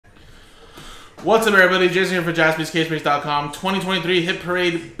What's up, everybody? Jason here for JaspysCaseBreaks.com. 2023 Hit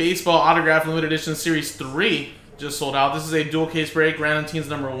Parade Baseball Autograph Limited Edition Series 3 just sold out. This is a dual case break, random teams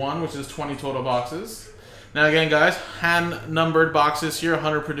number 1, which is 20 total boxes. Now again, guys, hand-numbered boxes here,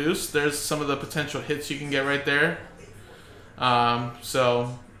 100 produced. There's some of the potential hits you can get right there.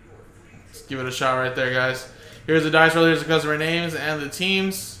 So let's give it a shot right there, guys. Here's the dice roll. Here's the customer names and the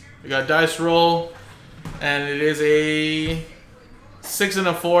teams. We got dice roll, and it is a 6 and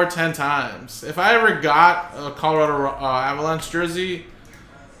a 4, 10 times. If I ever got a Colorado Avalanche jersey,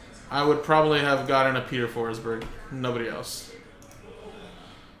 I would probably have gotten a Peter Forsberg. Nobody else.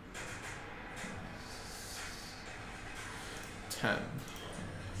 Ten,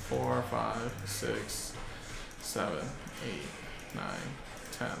 4, 5, 6, 7, 8, 9,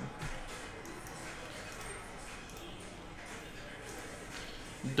 10.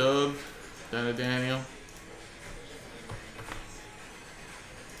 Doug, Daniel.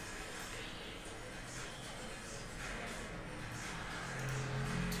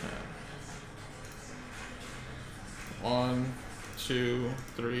 One, 2,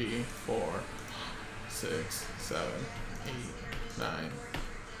 3, 4, 6, 7, 8, 9,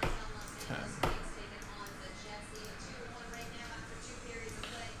 10.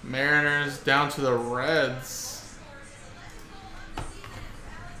 Mariners down to the Reds.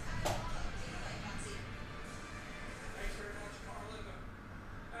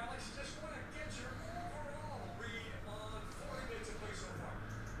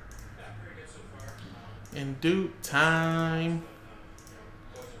 In due time.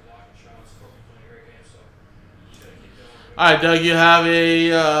 Alright, Doug, you have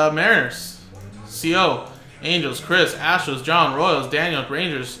a Mariners, CO, Angels, Chris, Astros, John, Royals, Daniel,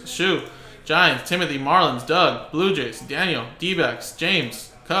 Rangers, Shu, Giants, Timothy, Marlins, Doug, Blue Jays, Daniel, D-backs,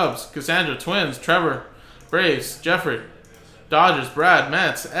 James, Cubs, Cassandra, Twins, Trevor, Braves, Jeffrey, Dodgers, Brad,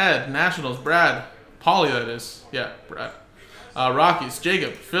 Mets, Ed, Nationals, Brad, Paulie, that is. Yeah, Brad. Rockies,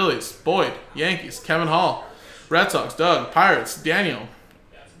 Jacob, Phillies, Boyd, Yankees, Kevin Hall, Red Sox, Doug, Pirates, Daniel,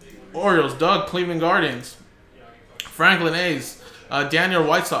 Orioles, Doug, Cleveland Guardians, Franklin A's, Daniel,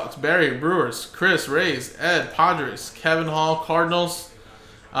 White Sox, Barry, Brewers, Chris, Rays, Ed, Padres, Kevin Hall, Cardinals,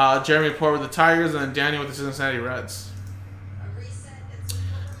 Jeremy Port with the Tigers, and then Daniel with the Cincinnati Reds.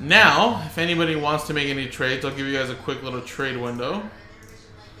 Now, if anybody wants to make any trades, I'll give you guys a quick little trade window.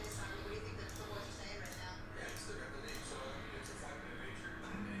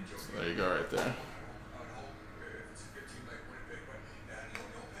 There you go, right there.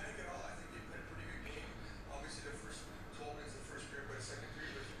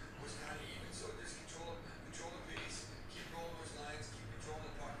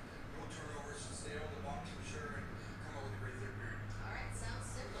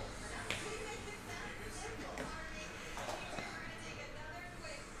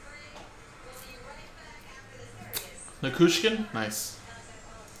 Nikushkin, nice.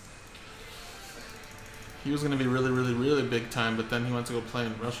 He was going to be really big time, but then he went to go play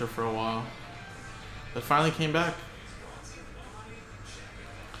in Russia for a while. But finally came back.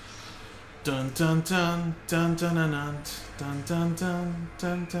 Dun dun dun dun dun dun dun dun dun dun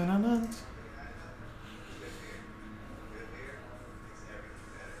dun dun dun.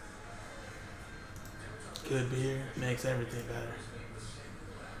 Good beer makes everything better.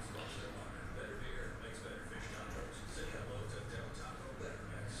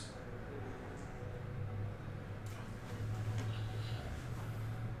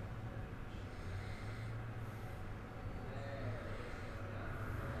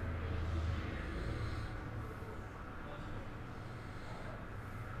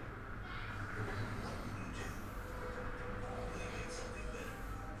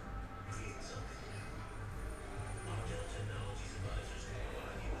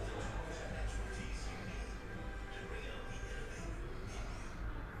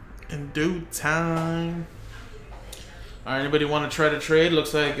 In due time. Alright, anybody want to try to trade?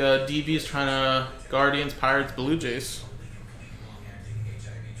 Looks like DB's trying to Guardians, Pirates, Blue Jays.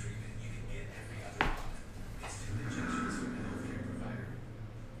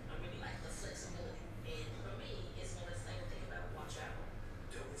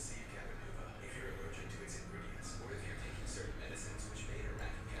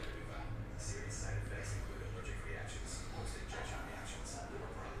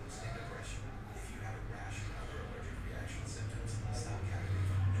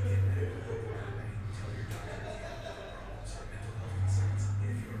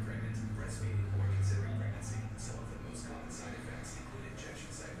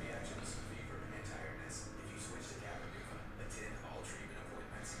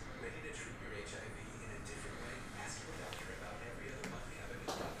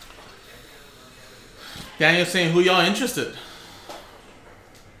 Daniel saying, who y'all interested?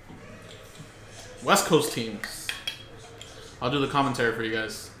 West Coast teams. I'll do the commentary for you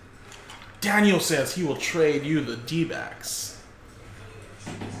guys. Daniel says he will trade you the D-backs.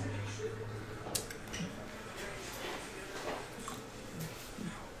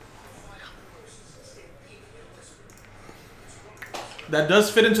 That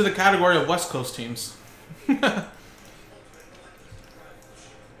does fit into the category of West Coast teams.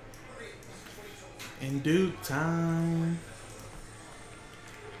 In due time.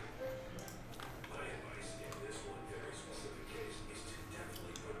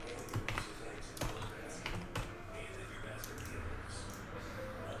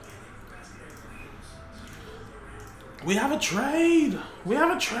 We have a trade. We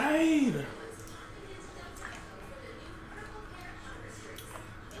have a trade.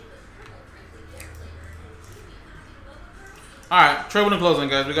 All right, trade window closing,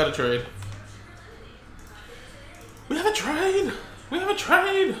 guys. We got a trade. We have a trade. We have a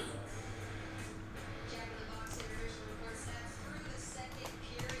trade.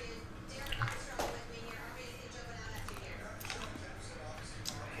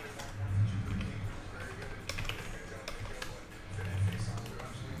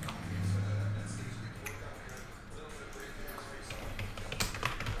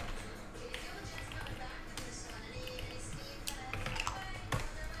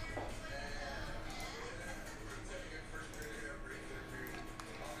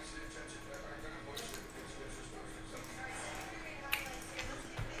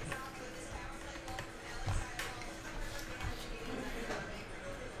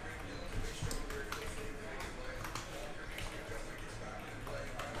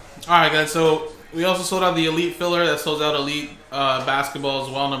 Alright guys, so we also sold out the Elite filler. That sells out Elite basketball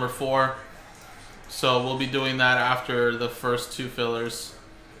as well, number 4. So we'll be doing that after the first 2 fillers.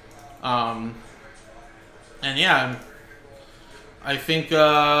 And yeah, I think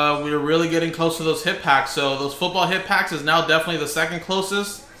we're really getting close to those hit packs. So those football hit packs is now definitely the second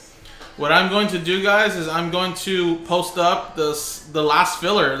closest. What I'm going to do, guys, is I'm going to post up the last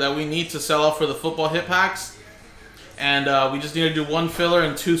filler that we need to sell out for the football hit packs. And we just need to do 1 filler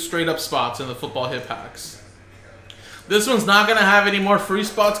and 2 straight up spots in the football hit packs. This one's not going to have any more free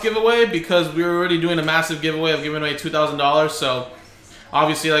spots giveaway because we're already doing a massive giveaway of giving away $2,000. So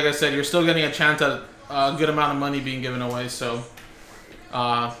obviously, like I said, you're still getting a chance at a good amount of money being given away. So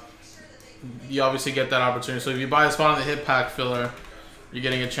you obviously get that opportunity. So if you buy a spot on the hit pack filler, you're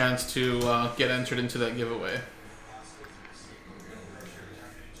getting a chance to get entered into that giveaway.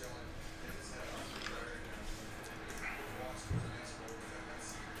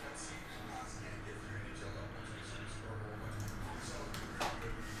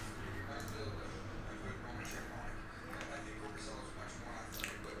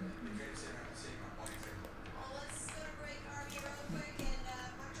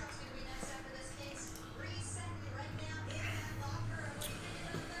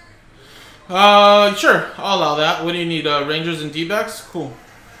 Sure, I'll allow that. What do you need? Rangers and D-backs? Cool.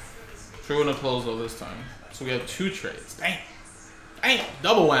 Sure, we're gonna close though this time. So we have 2 trades. Dang. Dang.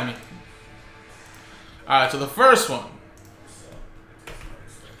 Double whammy. Alright, so the first one.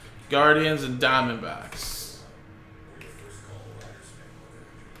 Guardians and Diamondbacks.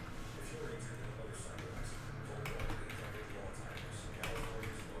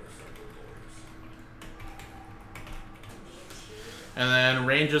 And then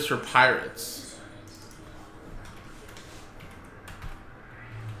Rangers for Pirates.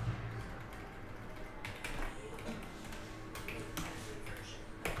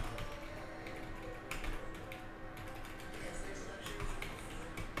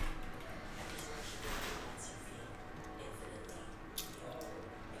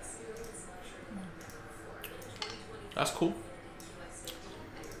 That's cool.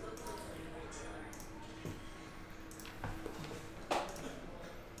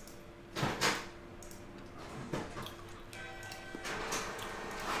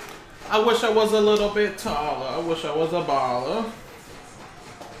 I wish I was a little bit taller. I wish I was a baller.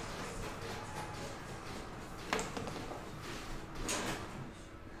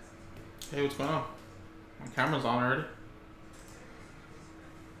 Hey, what's going on? My camera's on already.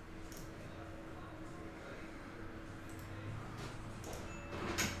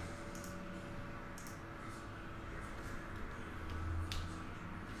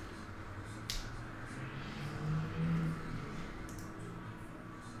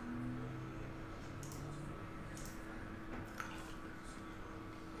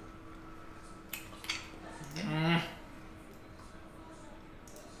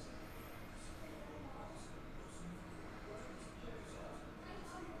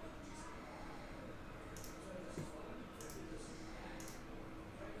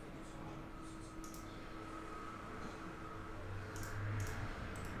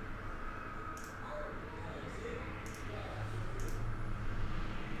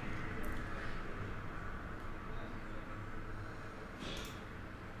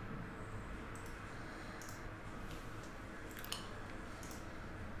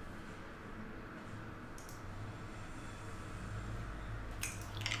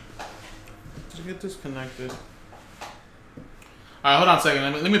 it get disconnected? Alright, hold on a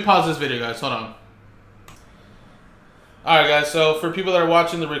second. Let me pause this video, guys. Hold on. Alright, guys. So, for people that are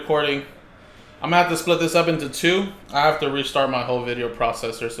watching the recording, I'm going to have to split this up into two. I have to restart my whole video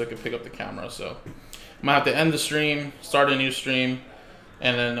processor so it can pick up the camera. So, I'm going to have to end the stream, start a new stream,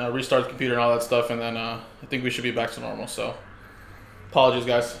 and then restart the computer and all that stuff. And then I think we should be back to normal. So, apologies,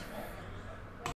 guys.